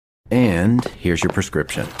And here's your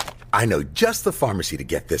prescription. I know just the pharmacy to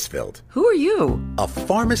get this filled. Who are you? A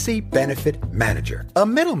pharmacy benefit manager. A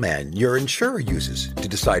middleman your insurer uses to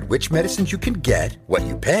decide which medicines you can get, what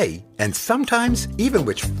you pay, and sometimes even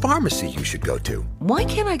which pharmacy you should go to. Why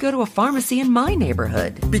can't I go to a pharmacy in my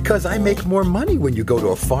neighborhood? Because I make more money when you go to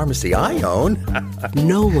a pharmacy I own.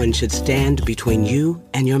 No one should stand between you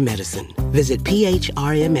and your medicine. Visit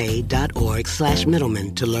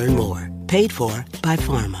phrma.org/middleman to learn more. Paid for by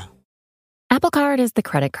Pharma. Apple Card is the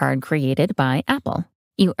credit card created by Apple.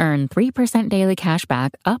 You earn 3% daily cash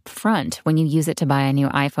back up front when you use it to buy a new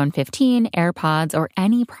iPhone 15, AirPods, or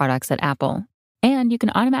any products at Apple. And you can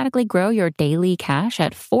automatically grow your daily cash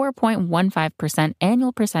at 4.15%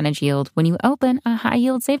 annual percentage yield when you open a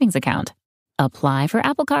high-yield savings account. Apply for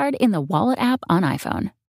Apple Card in the Wallet app on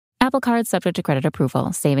iPhone. Apple Card subject to credit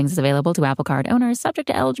approval. Savings is available to Apple Card owners subject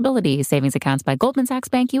to eligibility. Savings accounts by Goldman Sachs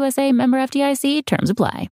Bank USA, member FDIC. Terms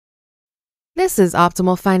apply. This is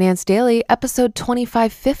Optimal Finance Daily, episode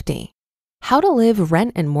 2550, How to Live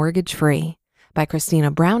Rent and Mortgage Free by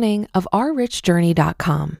Christina Browning of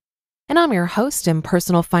ourrichjourney.com. And I'm your host and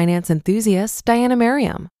personal finance enthusiast, Diana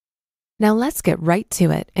Merriam. Now let's get right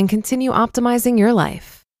to it and continue optimizing your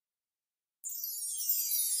life.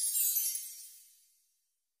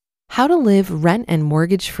 How to Live Rent and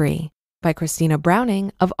Mortgage Free by Christina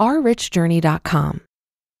Browning of ourrichjourney.com.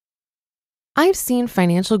 I've seen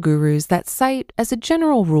financial gurus that cite, as a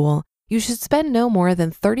general rule, you should spend no more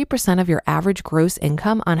than 30% of your average gross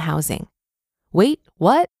income on housing. Wait,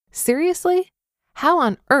 what? Seriously? How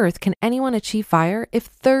on earth can anyone achieve FIRE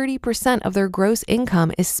if 30% of their gross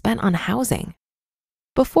income is spent on housing?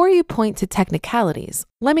 Before you point to technicalities,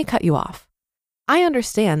 let me cut you off. I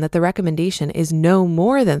understand that the recommendation is no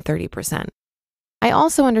more than 30%. I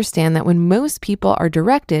also understand that when most people are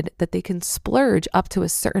directed that they can splurge up to a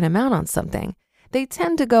certain amount on something, they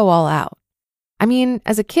tend to go all out. I mean,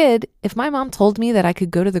 as a kid, if my mom told me that I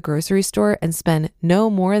could go to the grocery store and spend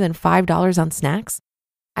no more than $5 on snacks,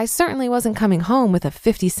 I certainly wasn't coming home with a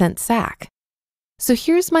 50-cent sack. So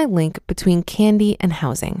here's my link between candy and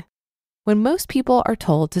housing. When most people are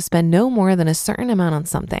told to spend no more than a certain amount on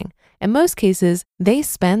something, in most cases, they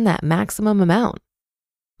spend that maximum amount.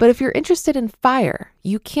 But if you're interested in FIRE,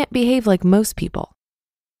 you can't behave like most people.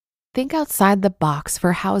 Think outside the box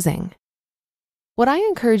for housing. What I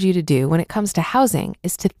encourage you to do when it comes to housing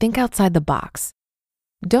is to think outside the box.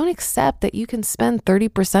 Don't accept that you can spend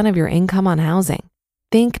 30% of your income on housing.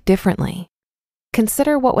 Think differently.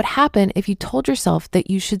 Consider what would happen if you told yourself that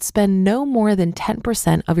you should spend no more than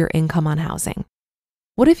 10% of your income on housing.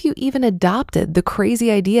 What if you even adopted the crazy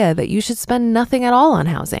idea that you should spend nothing at all on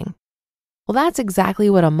housing? Well, that's exactly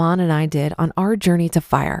what Aman and I did on our journey to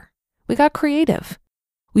FIRE. We got creative.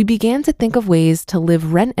 We began to think of ways to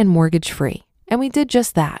live rent and mortgage free, and we did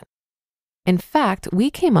just that. In fact, we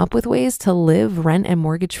came up with ways to live rent and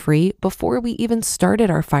mortgage free before we even started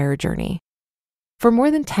our FIRE journey. For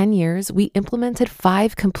more than 10 years, we implemented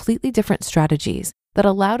 5 completely different strategies that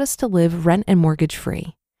allowed us to live rent and mortgage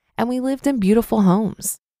free, and we lived in beautiful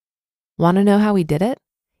homes. Want to know how we did it?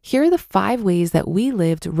 Here are the 5 ways that we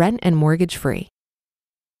lived rent and mortgage free.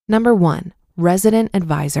 Number 1, resident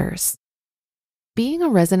advisors. Being a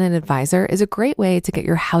resident advisor is a great way to get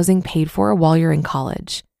your housing paid for while you're in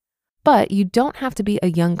college. But you don't have to be a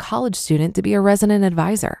young college student to be a resident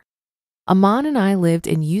advisor. Aman and I lived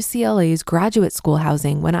in UCLA's graduate school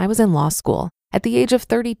housing when I was in law school at the age of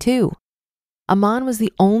 32. Aman was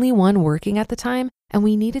the only one working at the time, and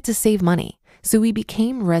we needed to save money, so we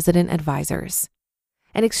became resident advisors.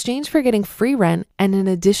 In exchange for getting free rent and an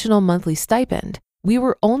additional monthly stipend, we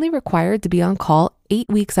were only required to be on call 8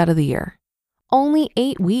 weeks out of the year. Only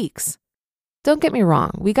 8 weeks. Don't get me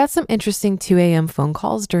wrong, we got some interesting 2 a.m. phone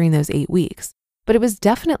calls during those 8 weeks, but it was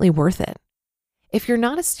definitely worth it. If you're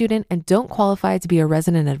not a student and don't qualify to be a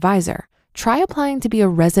resident advisor, try applying to be a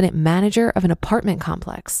resident manager of an apartment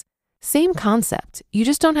complex. Same concept, you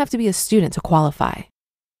just don't have to be a student to qualify.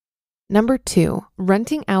 Number 2,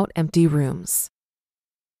 renting out empty rooms.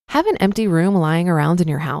 Have an empty room lying around in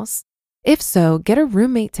your house? If so, get a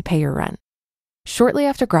roommate to pay your rent. Shortly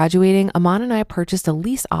after graduating, Aman and I purchased a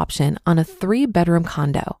lease option on a 3-bedroom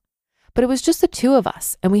condo, but it was just the 2 of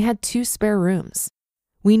us and we had 2 spare rooms.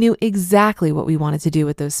 We knew exactly what we wanted to do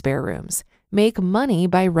with those spare rooms, make money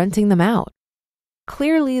by renting them out.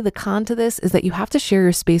 Clearly, the con to this is that you have to share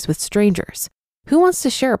your space with strangers. Who wants to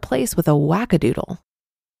share a place with a wackadoodle?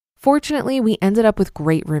 Fortunately, we ended up with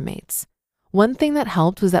great roommates. One thing that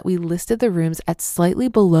helped was that we listed the rooms at slightly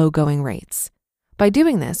below going rates. By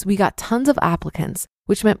doing this, we got tons of applicants,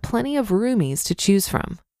 which meant plenty of roomies to choose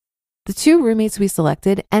from. The 2 roommates we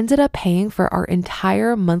selected ended up paying for our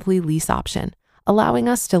entire monthly lease option, allowing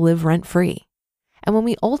us to live rent-free. And when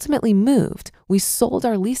we ultimately moved, we sold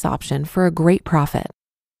our lease option for a great profit.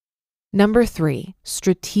 Number 3,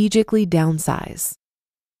 strategically downsize.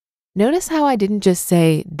 Notice how I didn't just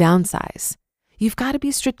say downsize. You've got to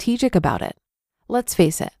be strategic about it. Let's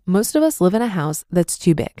face it, most of us live in a house that's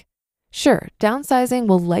too big. Sure, downsizing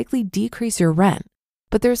will likely decrease your rent,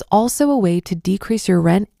 but there's also a way to decrease your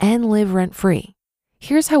rent and live rent-free.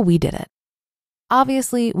 Here's how we did it.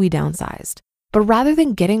 Obviously, we downsized, but rather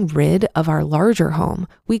than getting rid of our larger home,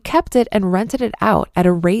 we kept it and rented it out at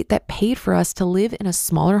a rate that paid for us to live in a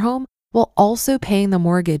smaller home while also paying the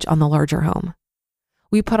mortgage on the larger home.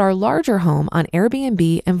 We put our larger home on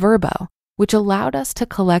Airbnb and Vrbo, which allowed us to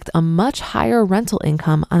collect a much higher rental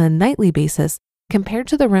income on a nightly basis compared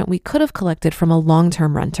to the rent we could have collected from a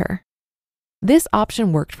long-term renter. This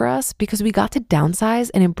option worked for us because we got to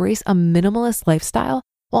downsize and embrace a minimalist lifestyle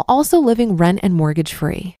while also living rent and mortgage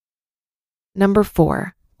free. Number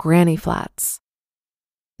 4, granny flats.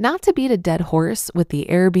 Not to beat a dead horse with the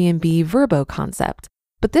Airbnb Vrbo concept,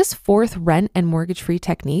 but this 4th rent and mortgage free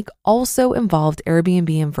technique also involved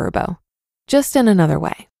Airbnb and Vrbo, just in another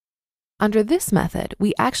way. Under this method,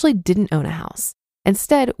 we actually didn't own a house.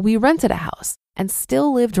 Instead, we rented a house and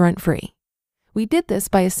still lived rent-free. We did this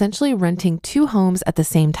by essentially renting 2 homes at the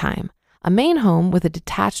same time, a main home with a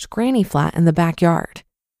detached granny flat in the backyard.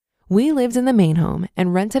 We lived in the main home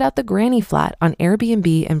and rented out the granny flat on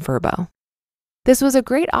Airbnb and Vrbo. This was a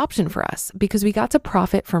great option for us because we got to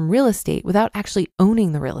profit from real estate without actually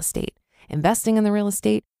owning the real estate, investing in the real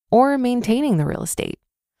estate, or maintaining the real estate.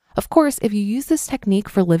 Of course, if you use this technique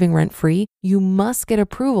for living rent-free, you must get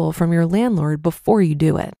approval from your landlord before you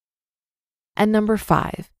do it. And number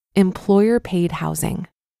 5, employer-paid housing.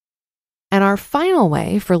 And our final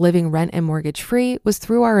way for living rent and mortgage-free was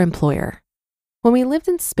through our employer. When we lived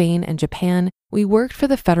in Spain and Japan, we worked for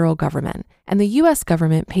the federal government, and the US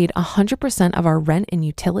government paid 100% of our rent and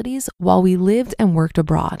utilities while we lived and worked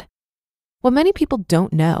abroad. What many people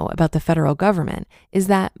don't know about the federal government is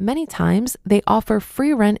that many times they offer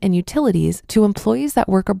free rent and utilities to employees that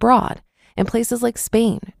work abroad in places like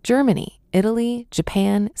Spain, Germany, Italy,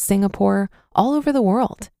 Japan, Singapore, all over the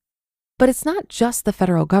world. But it's not just the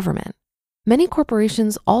federal government. Many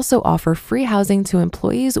corporations also offer free housing to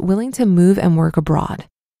employees willing to move and work abroad.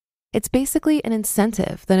 It's basically an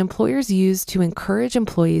incentive that employers use to encourage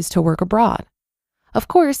employees to work abroad. Of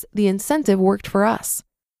course, the incentive worked for us.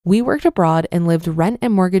 We worked abroad and lived rent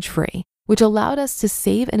and mortgage free, which allowed us to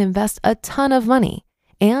save and invest a ton of money.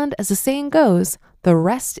 And as the saying goes, the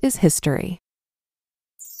rest is history.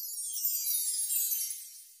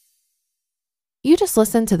 You just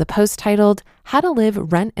listened to the post titled How to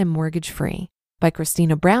Live Rent and Mortgage Free by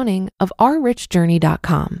Christina Browning of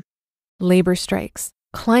ourrichjourney.com. Labor strikes,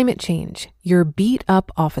 climate change, your beat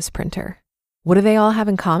up office printer. What do they all have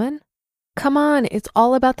in common? Come on, it's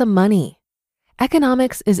all about the money.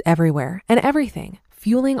 Economics is everywhere and everything,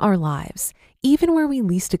 fueling our lives, even where we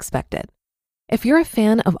least expect it. If you're a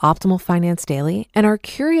fan of Optimal Finance Daily and are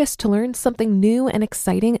curious to learn something new and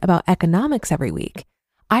exciting about economics every week,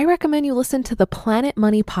 I recommend you listen to the Planet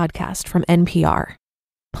Money podcast from NPR.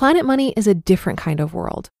 Planet Money is a different kind of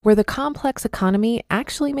world where the complex economy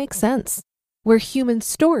actually makes sense, where human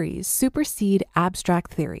stories supersede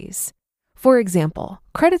abstract theories. For example,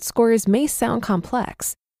 credit scores may sound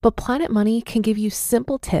complex, but Planet Money can give you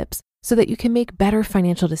simple tips so that you can make better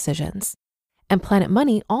financial decisions. And Planet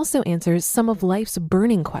Money also answers some of life's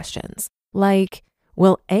burning questions, like,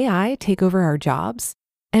 will AI take over our jobs?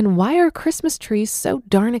 And why are Christmas trees so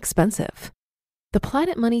darn expensive? The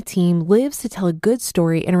Planet Money team lives to tell a good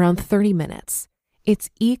story in around 30 minutes. It's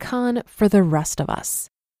econ for the rest of us.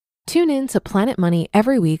 Tune in to Planet Money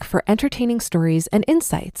every week for entertaining stories and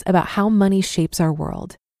insights about how money shapes our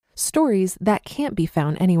world. Stories that can't be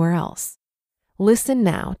found anywhere else. Listen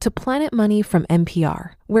now to Planet Money from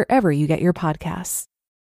NPR, wherever you get your podcasts.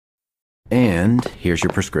 And here's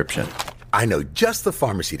your prescription. I know just the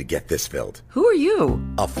pharmacy to get this filled. Who are you?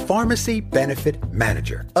 A pharmacy benefit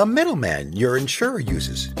manager. A middleman your insurer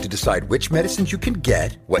uses to decide which medicines you can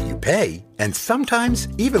get, what you pay, and sometimes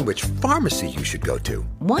even which pharmacy you should go to.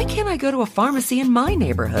 Why can't I go to a pharmacy in my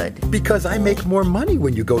neighborhood? Because I make more money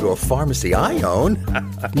when you go to a pharmacy I own.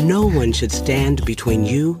 No one should stand between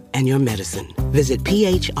you and your medicine. Visit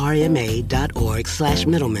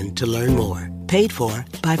phrma.org/middleman to learn more. Paid for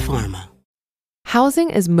by Pharma. Housing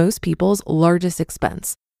is most people's largest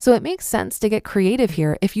expense, so it makes sense to get creative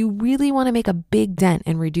here if you really want to make a big dent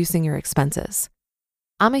in reducing your expenses.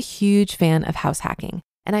 I'm a huge fan of house hacking,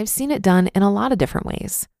 and I've seen it done in a lot of different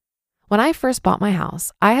ways. When I first bought my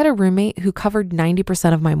house, I had a roommate who covered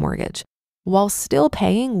 90% of my mortgage while still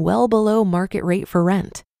paying well below market rate for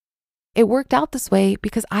rent. It worked out this way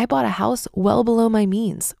because I bought a house well below my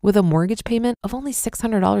means with a mortgage payment of only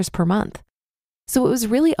 $600 per month. So it was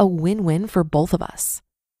really a win-win for both of us.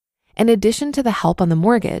 In addition to the help on the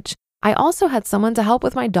mortgage, I also had someone to help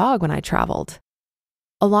with my dog when I traveled.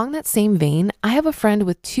 Along that same vein, I have a friend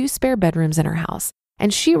with 2 spare bedrooms in her house,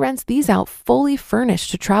 and she rents these out fully furnished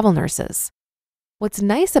to travel nurses. What's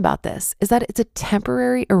nice about this is that it's a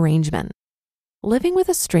temporary arrangement. Living with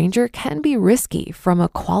a stranger can be risky from a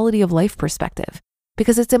quality of life perspective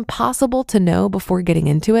because it's impossible to know before getting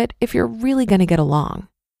into it if you're really going to get along.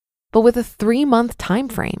 But with a 3-month time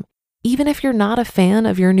frame, even if you're not a fan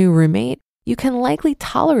of your new roommate, you can likely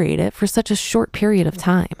tolerate it for such a short period of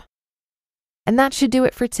time. And that should do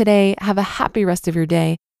it for today. Have a happy rest of your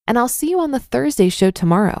day, and I'll see you on the Thursday show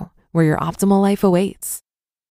tomorrow, where your optimal life awaits.